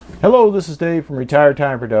Hello, this is Dave from Retired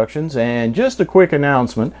Time Productions, and just a quick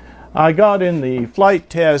announcement. I got in the Flite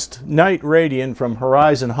Test Night Radian from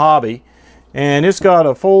Horizon Hobby, and it's got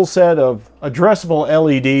a full set of addressable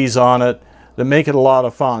LEDs on it that make it a lot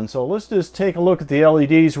of fun. So let's just take a look at the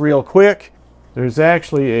LEDs real quick. There's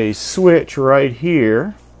actually a switch right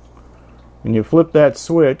here, and you flip that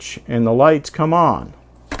switch and the lights come on.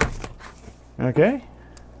 Okay?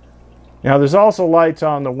 Now there's also lights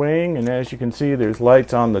on the wing, and as you can see there's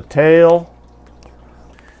lights on the tail.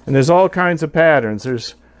 And there's all kinds of patterns.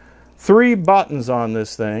 There's 3 buttons on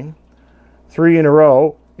this thing, 3 in a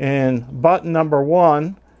row, and button number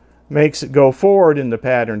 1 makes it go forward in the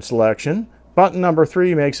pattern selection. Button number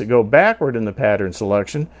 3 makes it go backward in the pattern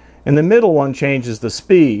selection, and the middle one changes the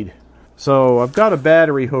speed. So I've got a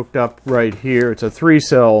battery hooked up right here. It's a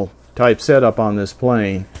 3-cell type setup on this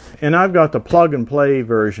plane. And I've got the plug and play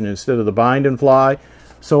version instead of the bind and fly.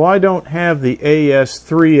 So I don't have the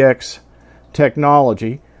AS3X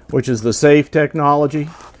technology, which is the safe technology.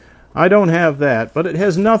 I don't have that, but it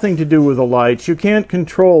has nothing to do with the lights. You can't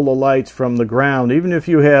control the lights from the ground. Even if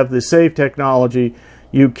you have the safe technology,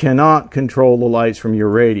 you cannot control the lights from your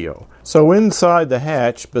radio. So inside the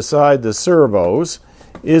hatch, beside the servos,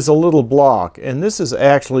 is a little block, and this is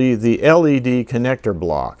actually the LED connector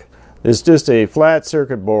block. It's just a flat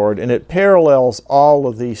circuit board, and it parallels all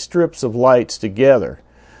of these strips of lights together.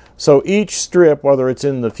 So each strip, whether it's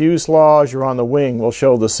in the fuselage or on the wing, will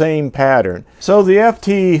show the same pattern. So the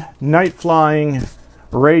FT Night Flying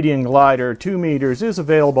Radian Glider 2 meters is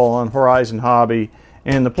available on Horizon Hobby,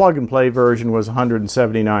 and the plug and play version was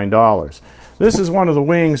 $179. This is one of the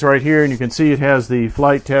wings right here, and you can see it has the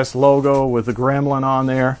Flite Test logo with the gremlin on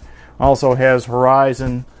there. Also has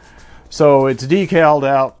Horizon. So it's decaled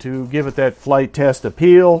out to give it that Flite Test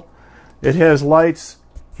appeal. It has lights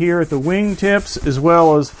here at the wing tips as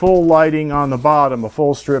well as full lighting on the bottom, a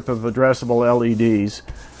full strip of addressable LEDs.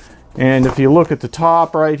 And if you look at the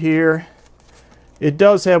top right here, it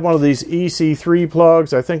does have one of these EC3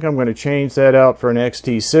 plugs. I think I'm going to change that out for an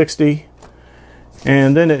XT60.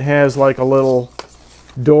 And then it has like a little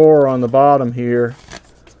door on the bottom here,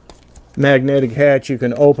 magnetic hatch you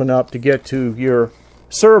can open up to get to your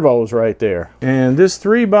servos right there. And this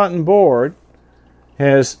 3-button board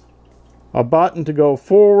has a button to go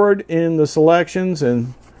forward in the selections,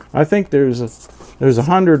 and I think there's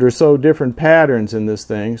 100 or so different patterns in this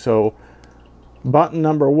thing. So button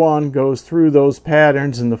number 1 goes through those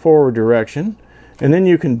patterns in the forward direction, and then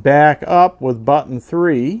you can back up with button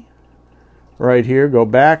 3 right here, go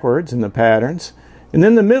backwards in the patterns, and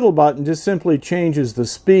then the middle button just simply changes the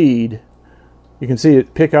speed. You can see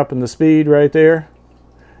it pick up in the speed right there.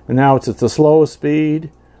 And now it's at the slowest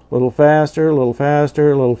speed, a little faster, a little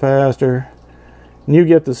faster, a little faster. And you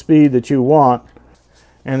get the speed that you want.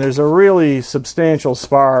 And there's a really substantial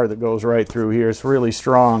spar that goes right through here. It's really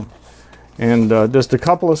strong. And just a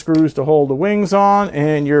couple of screws to hold the wings on,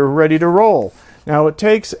 and you're ready to roll. Now it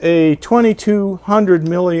takes a 2200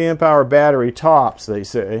 milliamp hour battery tops, they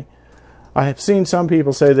say. I have seen some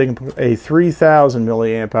people say they can put a 3000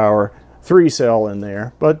 milliamp hour 3-cell in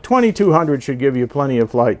there, but 2200 should give you plenty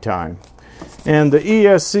of flight time. And the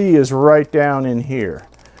ESC is right down in here.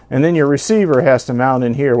 And then your receiver has to mount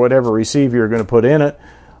in here, whatever receiver you're going to put in it,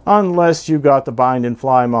 unless you've got the bind and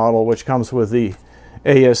fly model, which comes with the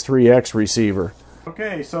AS3X receiver.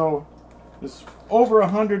 Okay, so there's over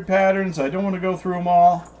 100 patterns. I don't want to go through them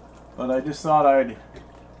all, but I just thought I'd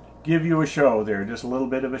give you a show there, just a little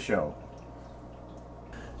bit of a show.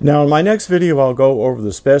 Now in my next video I'll go over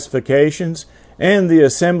the specifications and the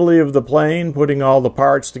assembly of the plane, putting all the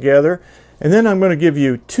parts together, and then I'm going to give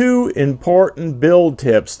you 2 important build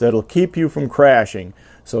tips that'll keep you from crashing.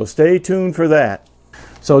 So stay tuned for that.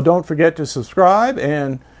 So don't forget to subscribe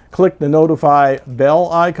and click the notify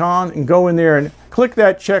bell icon, and go in there and click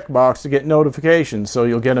that checkbox to get notifications so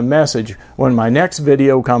you'll get a message when my next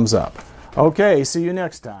video comes up. Okay, see you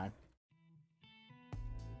next time.